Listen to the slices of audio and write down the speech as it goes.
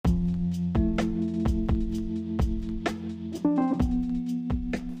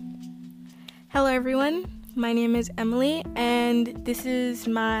Hello everyone, my name is Emily and this is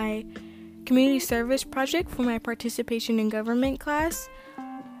my community service project for my participation in government class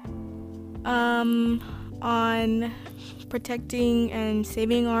on protecting and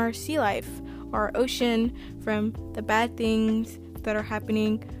saving our sea life, our ocean, from the bad things that are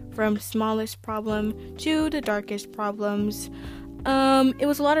happening, from smallest problem to the darkest problems. It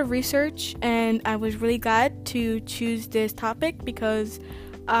was a lot of research and I was really glad to choose this topic because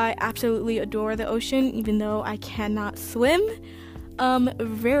I absolutely adore the ocean, even though I cannot swim.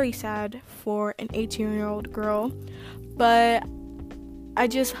 Very sad for an 18-year-old girl, but I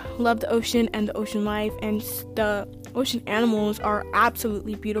just love the ocean and the ocean life, and the ocean animals are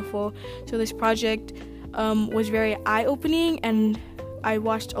absolutely beautiful. So this project was very eye-opening, and I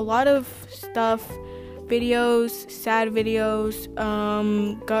watched a lot of stuff, videos, sad videos,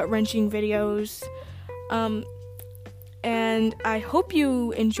 gut-wrenching videos, and I hope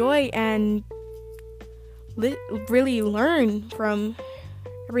you enjoy and really learn from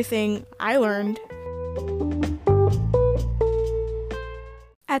everything I learned.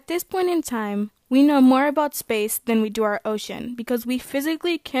 At this point in time, we know more about space than we do our ocean because we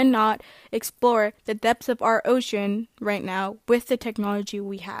physically cannot explore the depths of our ocean right now with the technology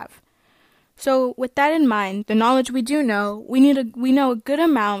we have. So with that in mind, the knowledge we do know, we know a good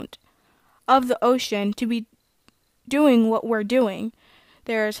amount of the ocean to be doing what we're doing.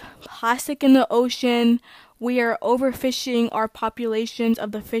 There's plastic in the ocean. We are overfishing our populations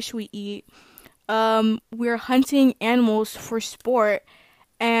of the fish we eat. We're hunting animals for sport,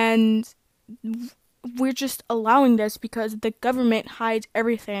 and we're just allowing this because the government hides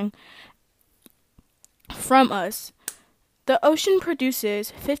everything from us. The ocean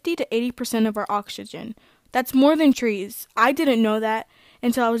produces 50 to 80% of our oxygen. That's more than trees. I didn't know that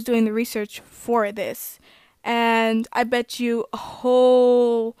until I was doing the research for this. And I bet you a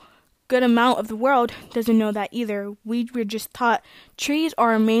whole good amount of the world doesn't know that either. We were just taught trees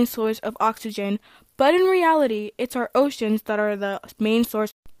are our main source of oxygen, but in reality, it's our oceans that are the main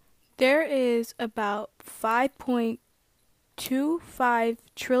source. There is about 5.25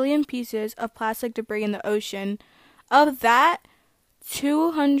 trillion pieces of plastic debris in the ocean. Of that,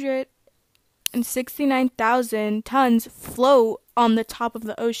 269,000 tons float on the top of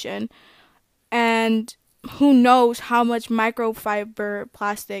the ocean. And who knows how much microfiber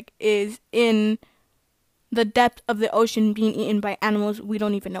plastic is in the depth of the ocean being eaten by animals we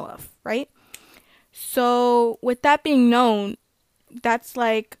don't even know of, right? So with that being known, that's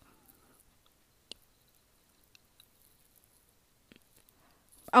like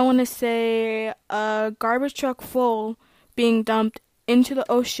I want to say a garbage truck full being dumped into the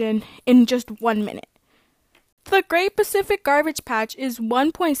ocean in just 1 minute. The Great Pacific Garbage Patch is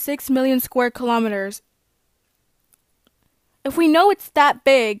 1.6 million square kilometers. If we know it's that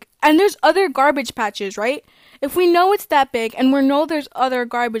big, and there's other garbage patches, right? If we know it's that big, and we know there's other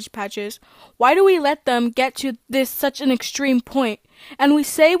garbage patches, why do we let them get to this such an extreme point? And we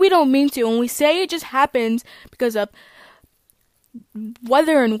say we don't mean to, and we say it just happens because of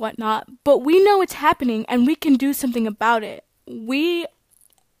weather and whatnot, but we know it's happening, and we can do something about it. We,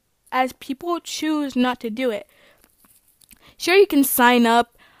 as people, choose not to do it. Sure, you can sign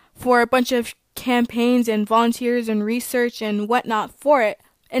up for a bunch of campaigns and volunteers and research and whatnot for it,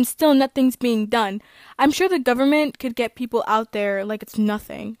 and still nothing's being done. I'm sure the government could get people out there like it's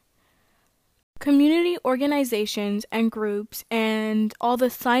nothing. Community organizations and groups and all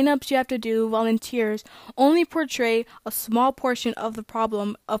the sign-ups you have to do, volunteers, only portray a small portion of the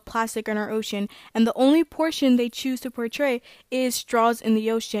problem of plastic in our ocean, and the only portion they choose to portray is straws in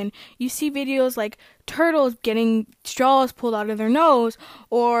the ocean. You see videos like turtles getting straws pulled out of their nose,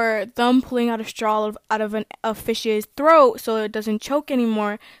 or them pulling out a straw out of a fish's throat so it doesn't choke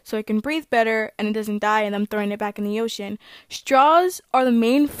anymore, so it can breathe better and it doesn't die, and them throwing it back in the ocean. Straws are the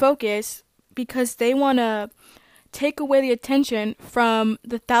main focus because they want to take away the attention from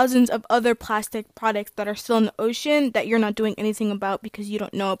the thousands of other plastic products that are still in the ocean that you're not doing anything about because you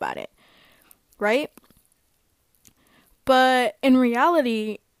don't know about it, right? But in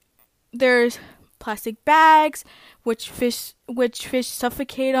reality, there's plastic bags which fish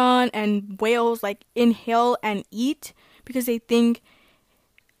suffocate on, and whales like inhale and eat because they think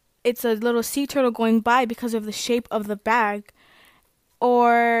it's a little sea turtle going by because of the shape of the bag.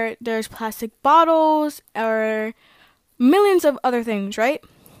 Or there's plastic bottles, or millions of other things, right?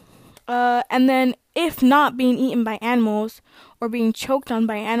 And then if not being eaten by animals or being choked on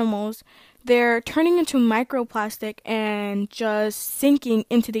by animals, they're turning into microplastic and just sinking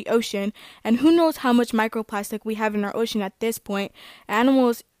into the ocean. And who knows how much microplastic we have in our ocean at this point.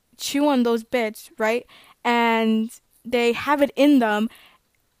 Animals chew on those bits, right? And they have it in them,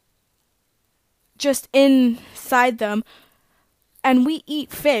 just inside them. And we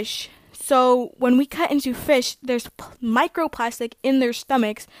eat fish. So when we cut into fish, there's microplastic in their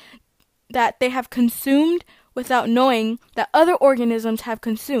stomachs that they have consumed without knowing that other organisms have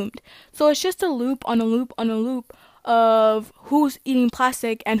consumed. So it's just a loop on a loop on a loop of who's eating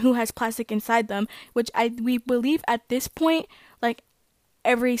plastic and who has plastic inside them, which we believe at this point, like,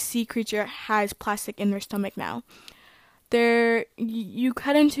 every sea creature has plastic in their stomach now. You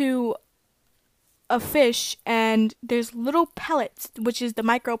cut into a fish and there's little pellets, which is the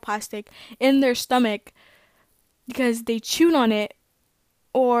microplastic, in their stomach because they chewed on it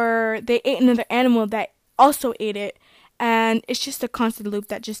or they ate another animal that also ate it, and it's just a constant loop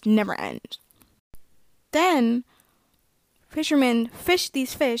that just never ends. Then fishermen fish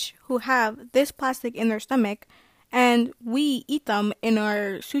these fish who have this plastic in their stomach, and we eat them in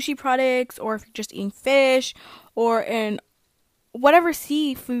our sushi products, or if you're just eating fish, or in whatever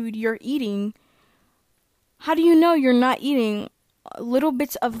seafood you're eating. How do you know you're not eating little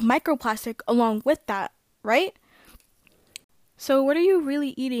bits of microplastic along with that, right? So what are you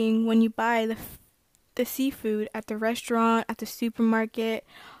really eating when you buy the seafood at the restaurant, at the supermarket,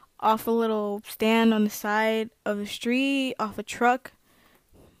 off a little stand on the side of the street, off a truck?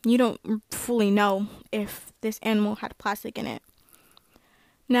 You don't fully know if this animal had plastic in it.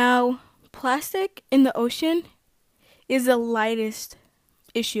 Now, plastic in the ocean is the lightest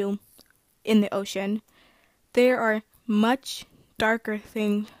issue in the ocean. There are much darker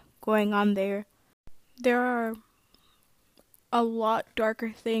things going on there. There are a lot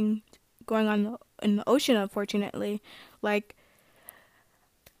darker things going on in the ocean, unfortunately, like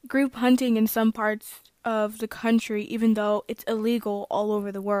group hunting in some parts of the country, even though it's illegal all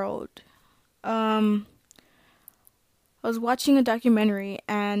over the world. I was watching a documentary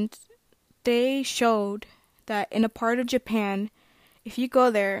and they showed that in a part of Japan, if you go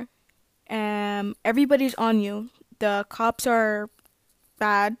there, everybody's on you. The cops are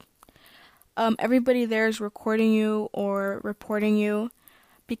bad. Everybody there is recording you or reporting you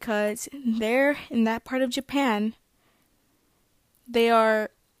because there in that part of Japan, they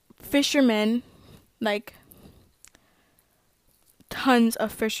are fishermen, like tons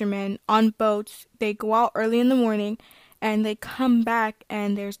of fishermen on boats. They go out early in the morning and they come back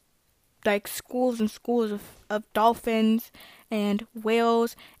and there's like schools and schools of dolphins and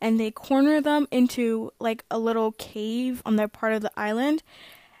whales, and they corner them into like a little cave on their part of the island,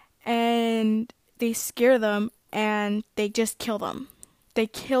 and they scare them and they just kill them. They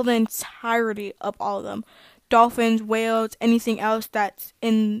kill the entirety of all of them. Dolphins, whales, anything else that's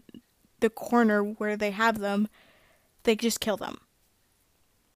in the corner where they have them, they just kill them.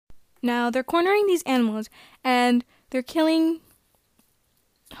 Now, they're cornering these animals and they're killing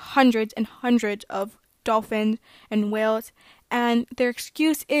hundreds and hundreds of dolphins and whales, and their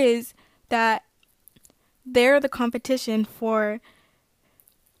excuse is that they're the competition for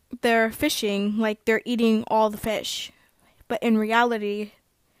their fishing, like they're eating all the fish. But in reality,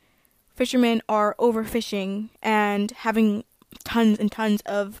 fishermen are overfishing and having tons and tons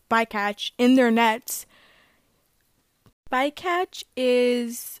of bycatch in their nets. Bycatch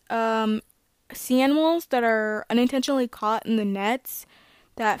is sea animals that are unintentionally caught in the nets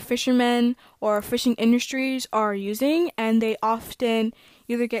that fishermen or fishing industries are using, and they often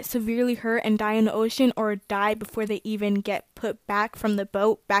either get severely hurt and die in the ocean or die before they even get put back from the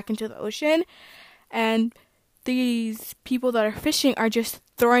boat back into the ocean. And these people that are fishing are just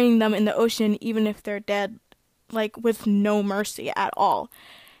throwing them in the ocean even if they're dead, like with no mercy at all.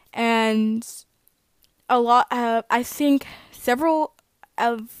 And I think several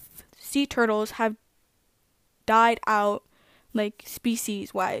of sea turtles have died out, like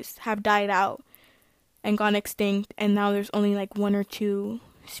species-wise, have died out and gone extinct, and now there's only like 1 or 2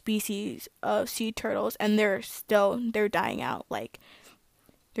 species of sea turtles, and they're dying out. Like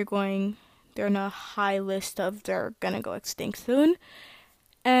they're in a high list of they're gonna go extinct soon,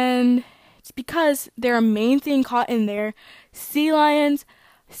 and it's because their main thing caught in there: sea lions,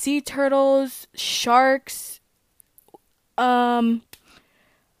 sea turtles, sharks,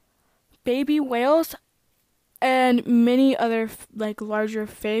 baby whales, and many other like larger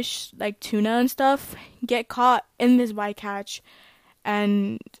fish like tuna and stuff get caught in this bycatch.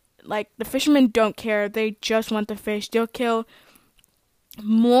 And like the fishermen don't care, they just want the fish. They'll kill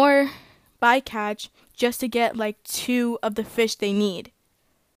more bycatch just to get like 2 of the fish they need.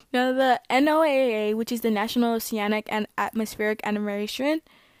 Now the NOAA, which is the National Oceanic and Atmospheric Administration,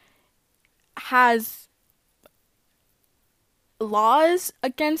 has laws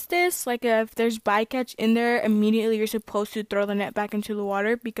against this. Like if there's bycatch in there, immediately you're supposed to throw the net back into the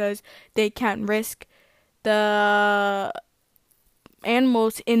water because they can't risk the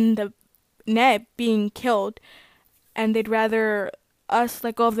animals in the net being killed, and they'd rather us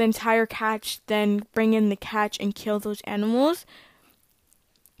let go of the entire catch than bring in the catch and kill those animals.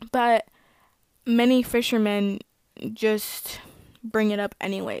 But many fishermen just bring it up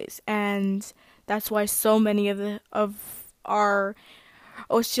anyways, and that's why so many of our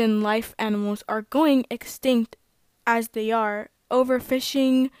ocean life animals are going extinct as they are.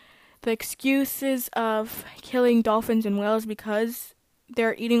 Overfishing, the excuses of killing dolphins and whales because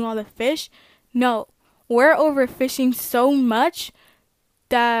they're eating all the fish. No, we're overfishing so much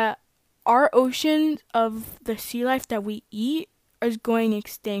that our ocean of the sea life that we eat is going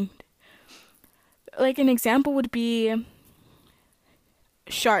extinct. Like an example would be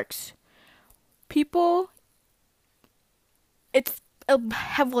sharks. It's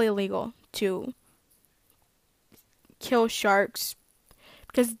heavily illegal to kill sharks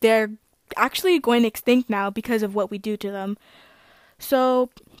because they're actually going extinct now because of what we do to them. So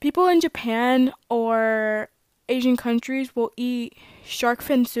people in Japan or Asian countries will eat shark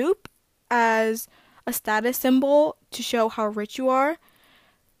fin soup as a status symbol to show how rich you are.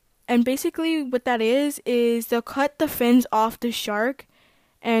 And basically what that is they'll cut the fins off the shark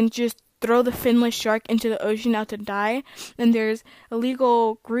and just throw the finless shark into the ocean out to die. And there's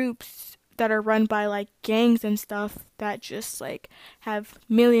illegal groups that are run by like gangs and stuff that just like have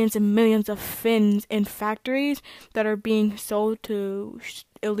millions and millions of fins in factories that are being sold to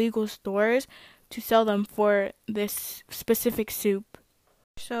illegal stores to sell them for this specific soup.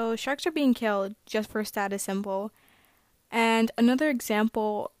 So sharks are being killed just for a status symbol. And another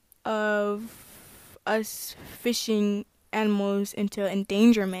example of us fishing animals into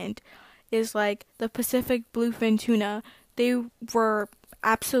endangerment is like the Pacific bluefin tuna. They were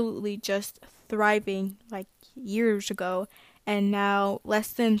absolutely just thriving like years ago, and now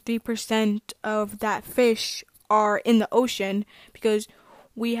less than 3% of that fish are in the ocean because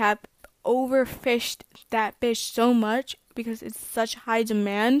we have overfished that fish so much because it's such high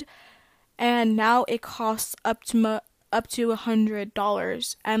demand, and now it costs up to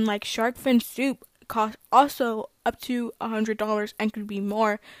 $100, and like shark fin soup costs also up to $100 and could be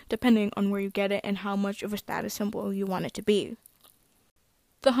more depending on where you get it and how much of a status symbol you want it to be.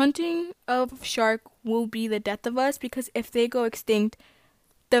 The hunting of shark will be the death of us because if they go extinct,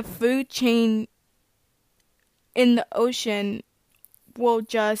 the food chain in the ocean will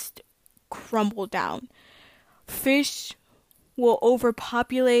just crumble down. Fish will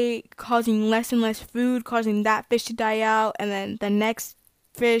overpopulate, causing less and less food, causing that fish to die out, and then the next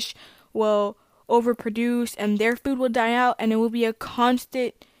fish will overproduce and their food will die out, and it will be a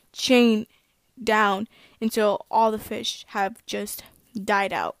constant chain down until all the fish have just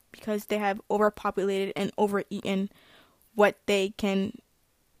died out because they have overpopulated and overeaten what they can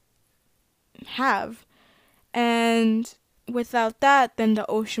have. And without that, then the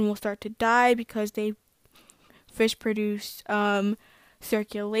ocean will start to die because fish produce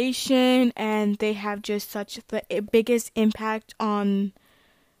circulation, and they have just such the biggest impact on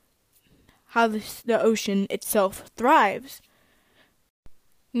how the ocean itself thrives.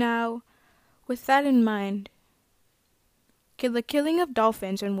 Now, with that in mind, the killing of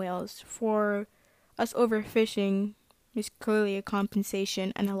dolphins and whales for us overfishing is clearly a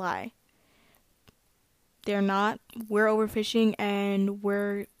compensation and a lie. They're not. We're overfishing and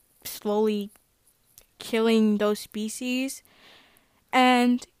we're slowly killing those species,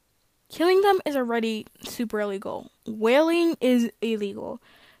 and killing them is already super illegal. Whaling is illegal.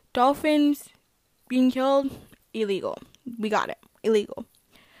 Dolphins being killed, illegal. We got it. Illegal.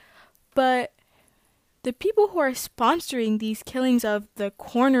 But the people who are sponsoring these killings of the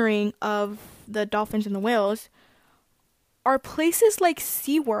cornering of the dolphins and the whales are places like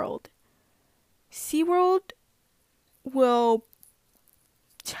SeaWorld. SeaWorld will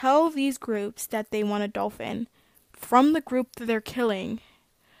tell these groups that they want a dolphin from the group that they're killing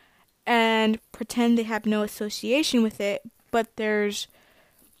and pretend they have no association with it, but there's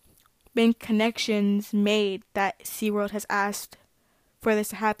been connections made that SeaWorld has asked for this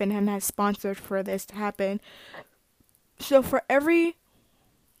to happen and has sponsored for this to happen. So for every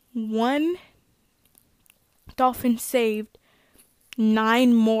one dolphin saved,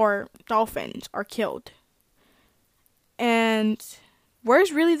 9 more dolphins are killed. And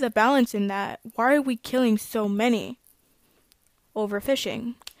where's really the balance in that? Why are we killing so many?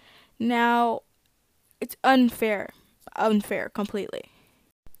 Overfishing. Now, it's unfair completely.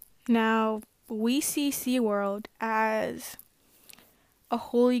 Now, we see SeaWorld as a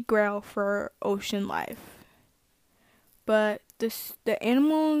holy grail for ocean life. But the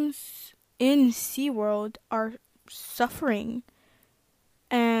animals in SeaWorld are suffering.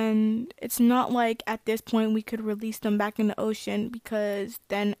 And it's not like at this point we could release them back in the ocean, because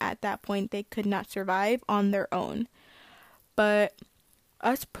then at that point they could not survive on their own. But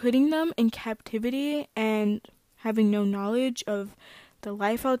us putting them in captivity and having no knowledge of the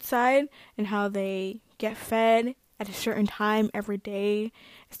life outside and how they get fed at a certain time every day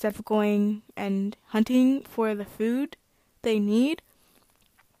instead of going and hunting for the food they need,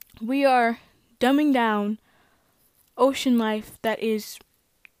 we are dumbing down ocean life that is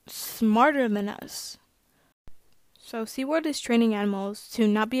smarter than us. So SeaWorld is training animals to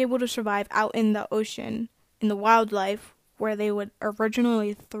not be able to survive out in the ocean, in the wildlife, where they would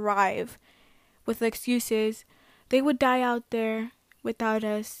originally thrive, with the excuses they would die out there without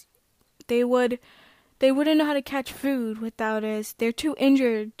us. They wouldn't know how to catch food without us. They're too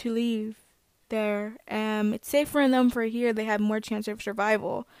injured to leave there. It's safer for them for here. They have more chance of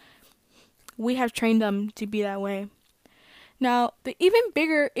survival. We have trained them to be that way. Now, the even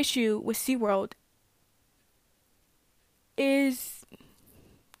bigger issue with SeaWorld is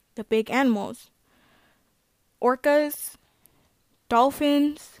the big animals. Orcas,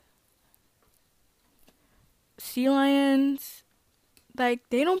 dolphins, sea lions, like,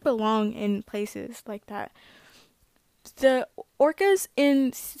 they don't belong in places like that. The orcas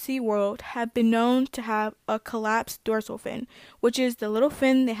in SeaWorld have been known to have a collapsed dorsal fin, which is the little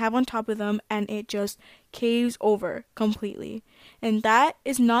fin they have on top of them, and it just caves over completely. And that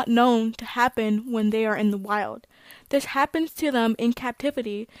is not known to happen when they are in the wild. This happens to them in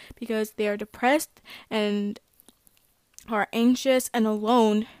captivity because they are depressed and are anxious and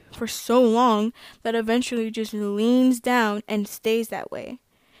alone for so long that eventually just leans down and stays that way.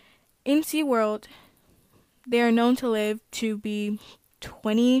 In SeaWorld, they are known to live to be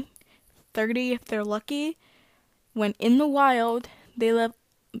 20, 30 if they're lucky, when in the wild, they live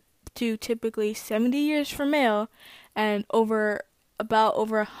to typically 70 years for male and over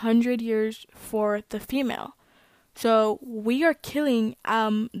 100 years for the female. So we are killing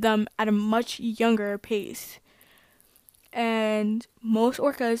them at a much younger pace. And most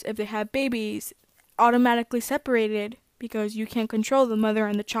orcas, if they have babies, automatically separated because you can't control the mother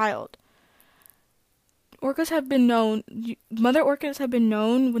and the child. Mother orcas have been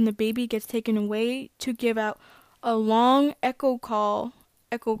known when the baby gets taken away to give out a long echo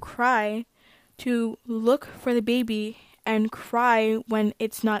cry, to look for the baby and cry when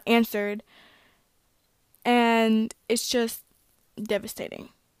it's not answered. And it's just devastating.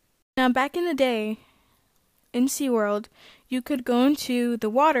 Now, back in the day, in SeaWorld, you could go into the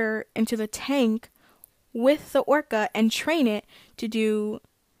water, into the tank, with the orca and train it to do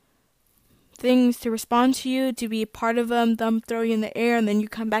things, to respond to you, to be a part of them throw you in the air and then you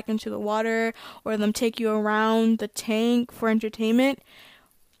come back into the water, or them take you around the tank for entertainment.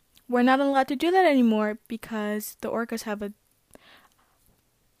 We're not allowed to do that anymore because the orcas have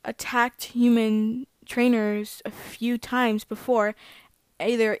attacked human trainers a few times before,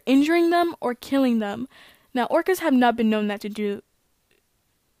 either injuring them or killing them. Now, orcas have not been known to do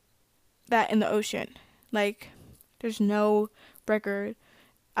that in the ocean. Like, there's no record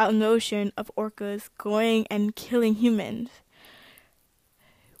out in the ocean of orcas going and killing humans.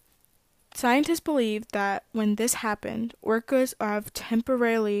 Scientists believe that when this happened, orcas have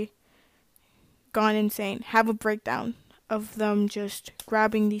temporarily gone insane, have a breakdown of them just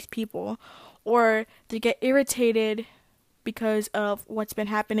grabbing these people, or they get irritated because of what's been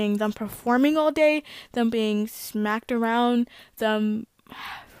happening, them performing all day, them being smacked around, them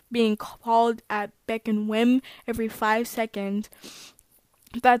being called at beck and whim every 5 seconds,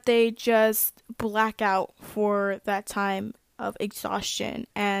 that they just black out for that time of exhaustion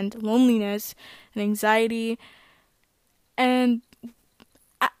and loneliness and anxiety. And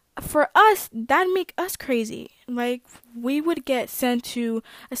for us, that make us crazy. Like, we would get sent to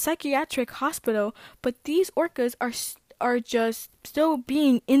a psychiatric hospital, but these orcas are just still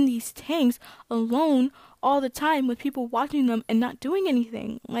being in these tanks alone all the time with people watching them and not doing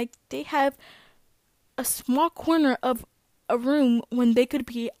anything. Like, they have a small corner of a room when they could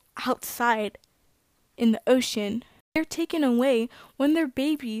be outside in the ocean. They're taken away when they're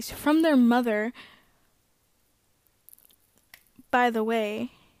babies from their mother. By the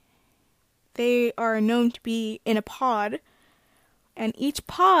way, they are known to be in a pod, and each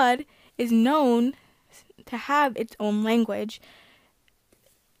pod is known to have its own language.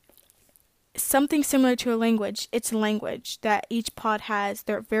 Something similar to a language. It's a language that each pod has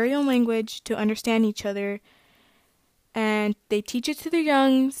their very own language to understand each other, and they teach it to their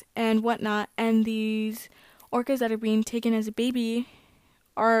youngs and whatnot. And these orcas that are being taken as a baby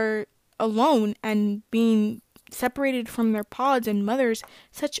are alone and being separated from their pods and mothers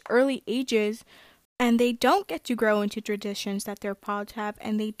such early ages. And they don't get to grow into traditions that their pods have,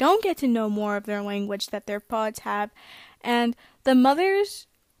 and they don't get to know more of their language that their pods have. And the mothers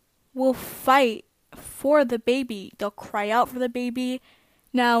will fight for the baby. They'll cry out for the baby.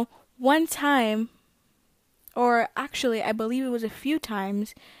 Now, one time, or actually I believe it was a few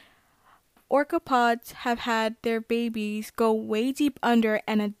times, orca pods have had their babies go way deep under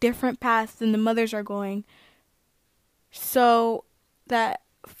and a different path than the mothers are going, so that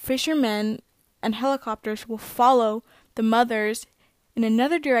fishermen and helicopters will follow the mothers in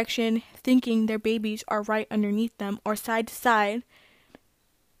another direction, thinking their babies are right underneath them or side to side.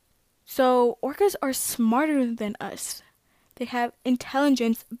 So orcas are smarter than us. They have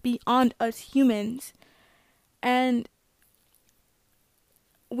intelligence beyond us humans. And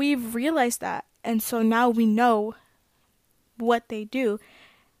we've realized that. And so now we know what they do.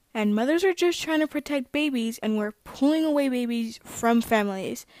 And mothers are just trying to protect babies, and we're pulling away babies from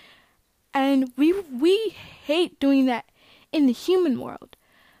families. And we hate doing that in the human world.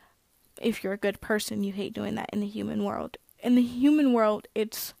 If you're a good person, you hate doing that in the human world. In the human world,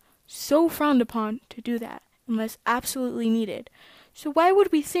 it's so frowned upon to do that unless absolutely needed. So why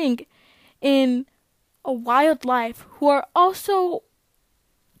would we think in a wildlife who are also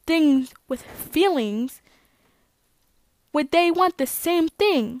things with feelings, would they want the same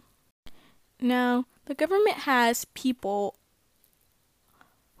thing? Now, the government has people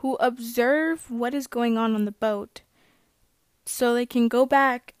who observe what is going on the boat so they can go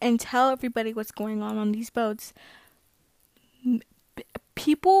back and tell everybody what's going on these boats.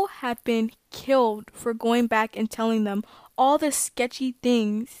 People have been killed for going back and telling them all the sketchy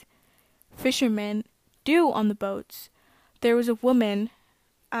things fishermen do on the boats. There was a woman,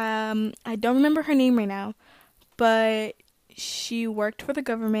 I don't remember her name right now, but she worked for the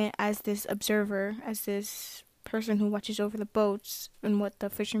government as this observer, as this person who watches over the boats and what the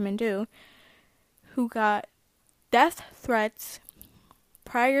fishermen do, who got death threats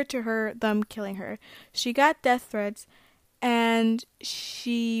prior to them killing her. She got death threats, and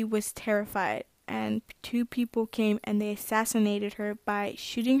she was terrified. And 2 people came and they assassinated her by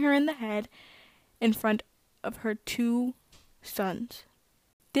shooting her in the head in front of her 2 sons.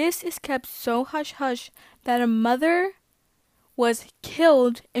 This is kept so hush-hush that a mother was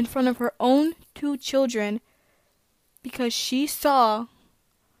killed in front of her own 2 children because she saw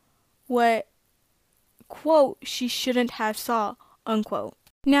what, quote, she shouldn't have saw, unquote.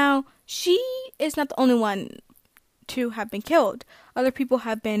 Now, she is not the only one to have been killed. Other people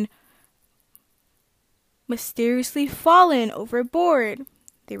have been mysteriously fallen overboard.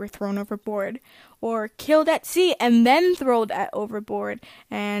 They were thrown overboard, or killed at sea and then thrown overboard.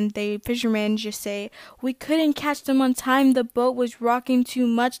 And the fishermen just say, we couldn't catch them on time. The boat was rocking too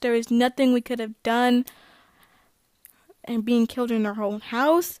much. There was nothing we could have done. And being killed in their own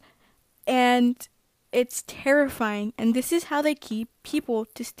house. And it's terrifying. And this is how they keep people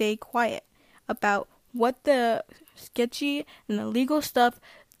to stay quiet about what the sketchy and illegal stuff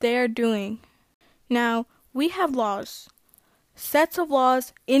they are doing. Now, we have laws, sets of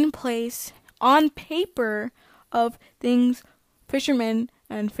laws in place on paper of things fishermen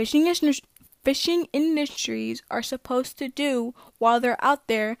and fishing industries are supposed to do while they're out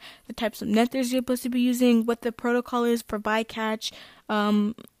there, the types of net they're supposed to be using, what the protocol is for bycatch,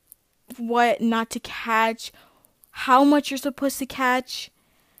 what not to catch, how much you're supposed to catch,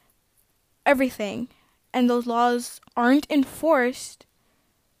 everything. And those laws aren't enforced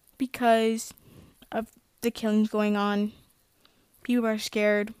because of the killings going on. People are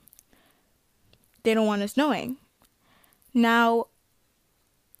scared. They don't want us knowing. Now,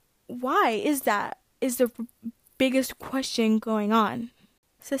 why is that? Is the biggest question going on.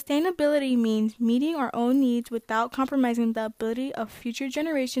 Sustainability means meeting our own needs without compromising the ability of future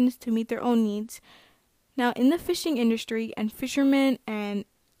generations to meet their own needs. Now, in the fishing industry and fishermen and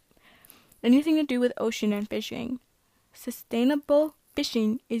anything to do with ocean and fishing, sustainable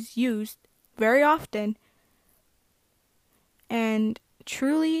fishing is used very often, and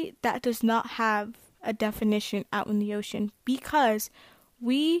truly that does not have a definition out in the ocean because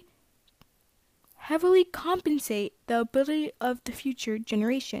we heavily compensate the ability of the future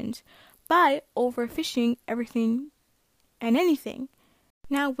generations by overfishing everything and anything.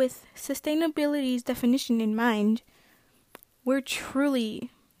 Now, with sustainability's definition in mind, we're truly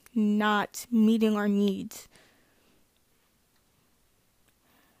not meeting our needs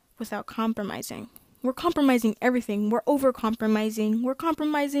without compromising. We're compromising everything. We're over-compromising. We're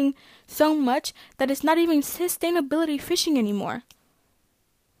compromising so much that it's not even sustainability fishing anymore.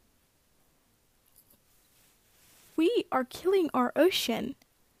 We are killing our ocean.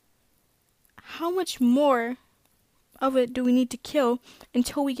 How much more of it do we need to kill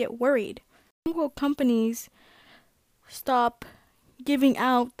until we get worried? Will companies stop giving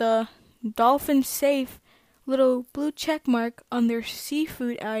out the dolphin safe little blue check mark on their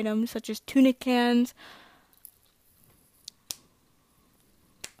seafood items such as tuna cans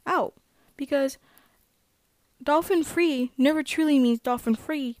out? Because dolphin free never truly means dolphin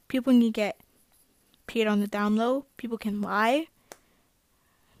free. People can get paid on the down low. People can lie.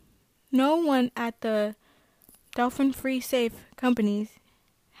 No one at the dolphin free safe companies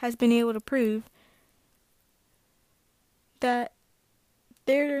has been able to prove that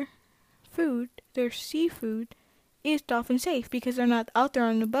their food, their seafood, is dolphin safe, because they're not out there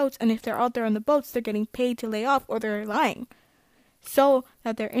on the boats, and if they're out there on the boats, they're getting paid to lay off, or they're lying, so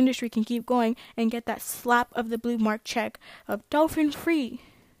that their industry can keep going and get that slap of the blue mark check of dolphin free.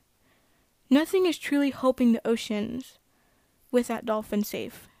 Nothing is truly helping the oceans with that dolphin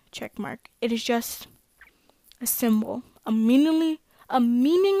safe check mark. It is just a symbol, a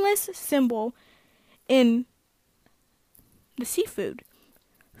meaningless symbol in the seafood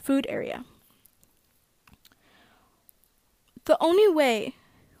food area. The only way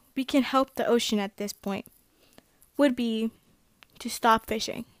we can help the ocean at this point would be to stop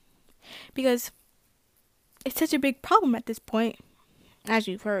fishing, because it's such a big problem at this point, as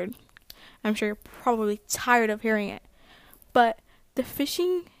you've heard. I'm sure you're probably tired of hearing it, but the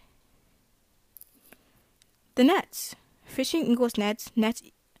nets. Fishing equals nets. Nets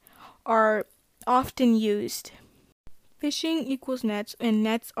are often used. Fishing equals nets, and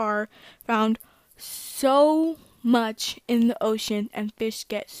nets are found so much in the ocean, and fish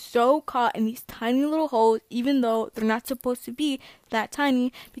get so caught in these tiny little holes, even though they're not supposed to be that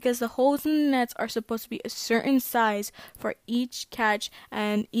tiny, because the holes in the nets are supposed to be a certain size for each catch,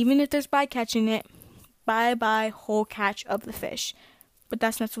 and even if there's bycatch in it, bye whole catch of the fish. But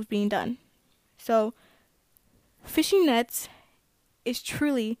that's not what's being done. So fishing nets is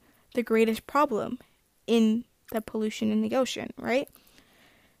truly the greatest problem in the pollution in the ocean, right?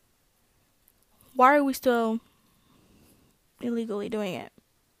 Why are we still illegally doing it?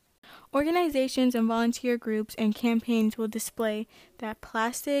 Organizations and volunteer groups and campaigns will display that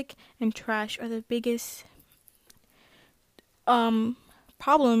plastic and trash are the biggest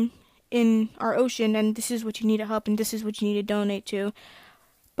problem in our ocean, and this is what you need to help, and this is what you need to donate to.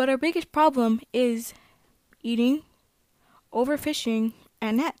 But our biggest problem is eating, overfishing,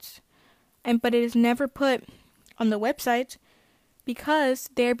 and nets. But it is never put on the website, because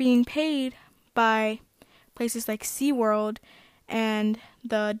they're being paid by places like SeaWorld and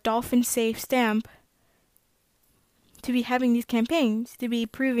the Dolphin Safe stamp to be having these campaigns, to be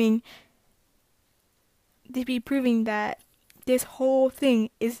proving that this whole thing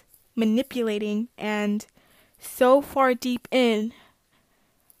is manipulating and so far deep in.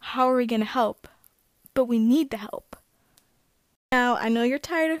 How are we going to help? But we need the help. Now, I know you're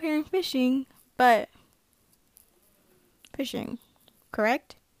tired of hearing fishing, but fishing,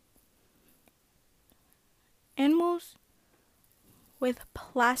 correct? Animals with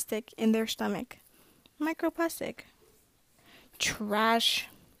plastic in their stomach. Microplastic. Trash.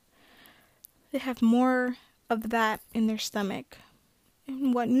 They have more of that in their stomach.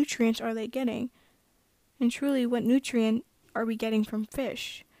 And what nutrients are they getting? And truly, what nutrient are we getting from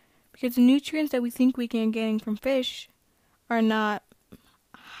fish? Because the nutrients that we think we can getting from fish are not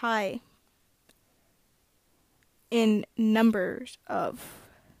high in numbers of,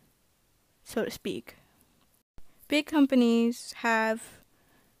 so to speak. Big companies have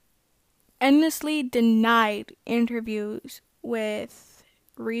endlessly denied interviews with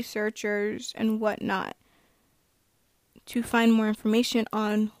researchers and whatnot to find more information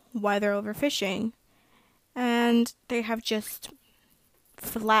on why they're overfishing. And they have just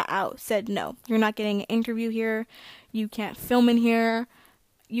flat out said, no, you're not getting an interview here. You can't film in here.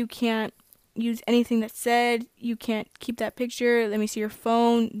 You can't use anything that's said. You can't keep that picture. Let me see your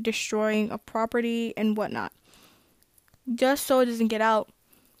phone, destroying a property and whatnot. Just so it doesn't get out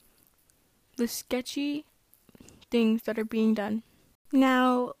the sketchy things that are being done.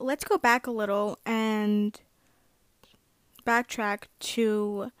 Now, let's go back a little and backtrack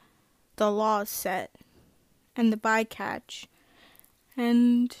to the laws set and the bycatch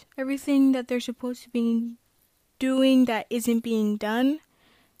and everything that they're supposed to be doing that isn't being done.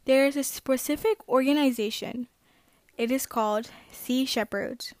 There is a specific organization. It is called Sea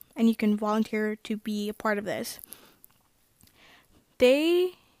Shepherds, and you can volunteer to be a part of this.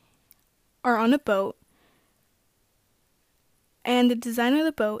 They are on a boat, and the design of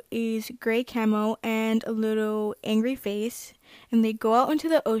the boat is gray camo and a little angry face, and they go out into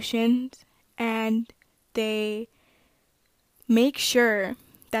the ocean and they make sure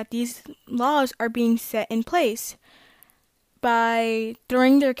that these laws are being set in place. by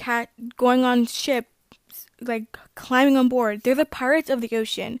throwing their cat, going on ships, like climbing on board. They're the pirates of the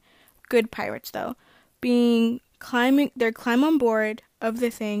ocean. Good pirates, though. They climb on board of the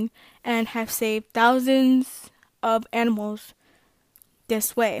thing and have saved thousands of animals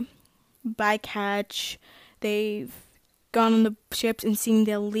this way. By catch, they've gone on the ships and seen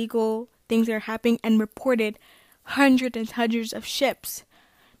the illegal things that are happening and reported hundreds and hundreds of ships.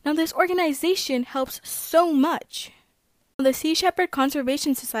 Now, this organization helps so much. The Sea Shepherd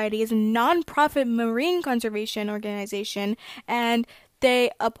Conservation Society is a non-profit marine conservation organization, and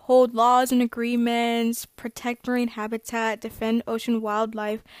they uphold laws and agreements, protect marine habitat, defend ocean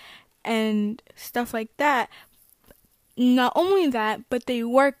wildlife, and stuff like that. Not only that, but they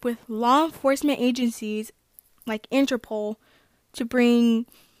work with law enforcement agencies like Interpol to bring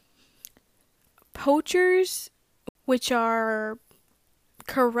poachers, which are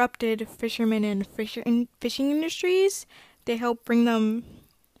corrupted fishermen and fishing industries. They help bring them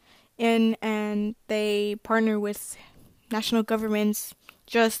in, and they partner with national governments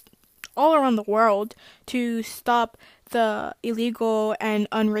just all around the world to stop the illegal and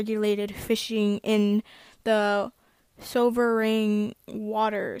unregulated fishing in the sovereign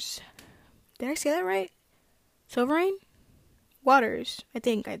waters. Did I say that right? Sovereign waters. I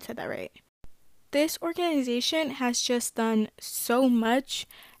think I said that right. This organization has just done so much,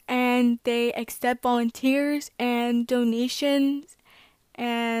 and they accept volunteers and donations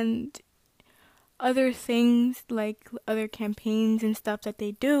and other things, like other campaigns and stuff that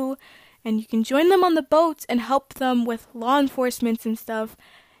they do, and you can join them on the boats and help them with law enforcement and stuff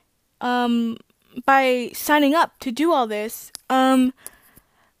by signing up to do all this.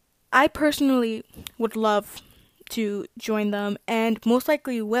 I personally would love to join them, and most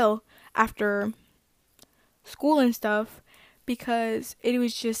likely will after school and stuff, because it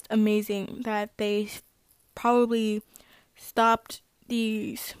was just amazing that they probably stopped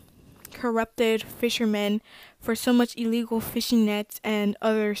these corrupted fishermen for so much illegal fishing nets and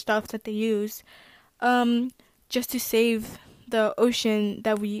other stuff that they use, just to save the ocean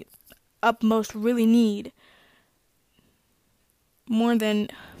that we utmost really need more than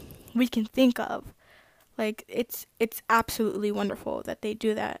we can think of. Like, it's absolutely wonderful that they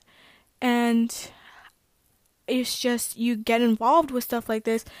do that. And it's just, you get involved with stuff like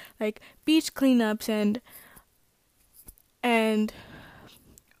this, like beach cleanups and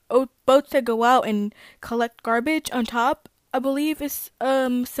boats that go out and collect garbage on top, I believe is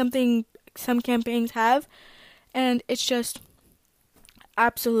something some campaigns have. And it's just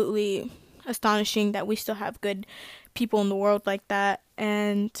absolutely astonishing that we still have good people in the world like that,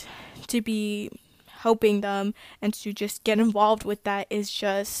 and to be helping them and to just get involved with that is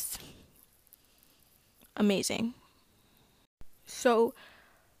just amazing. So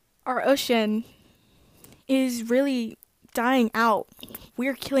our ocean is really dying out.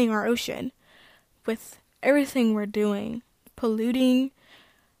 We're killing our ocean with everything we're doing, polluting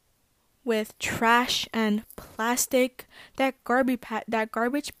with trash and plastic. That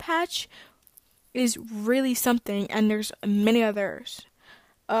garbage patch is really something, and there's many others.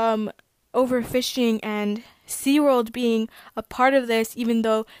 Overfishing and SeaWorld being a part of this, even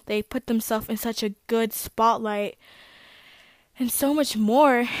though they put themselves in such a good spotlight, and so much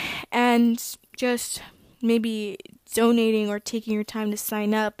more. And just maybe donating or taking your time to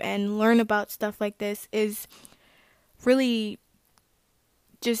sign up and learn about stuff like this is really,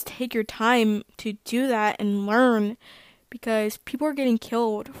 just take your time to do that and learn, because people are getting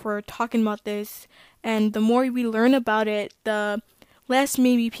killed for talking about this, and the more we learn about it, the less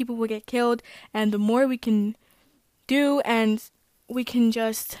maybe people will get killed, and the more we can do, and we can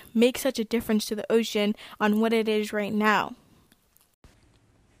just make such a difference to the ocean on what it is right now.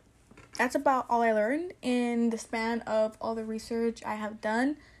 That's about all I learned in the span of all the research I have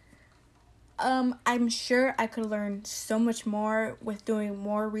done. I'm sure I could learn so much more with doing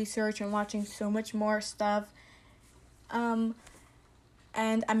more research and watching so much more stuff.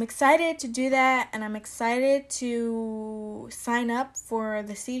 And I'm excited to do that, and I'm excited to sign up for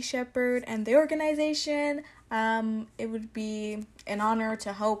the Sea Shepherd and the organization. It would be an honor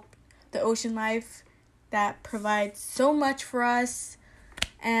to help the ocean life that provides so much for us,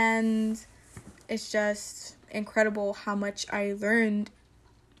 and it's just incredible how much I learned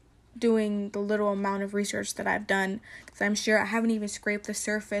doing the little amount of research that I've done, because I'm sure I haven't even scraped the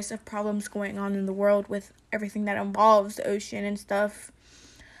surface of problems going on in the world with everything that involves the ocean and stuff.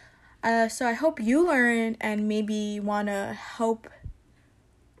 So I hope you learned and maybe want to help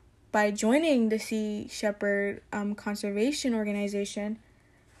by joining the Sea Shepherd Conservation Organization,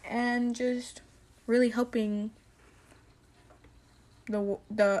 and just really helping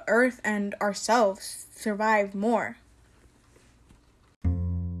the earth and ourselves survive more.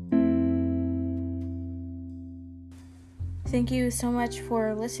 Thank you so much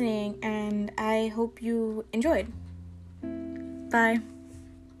for listening, and I hope you enjoyed. Bye.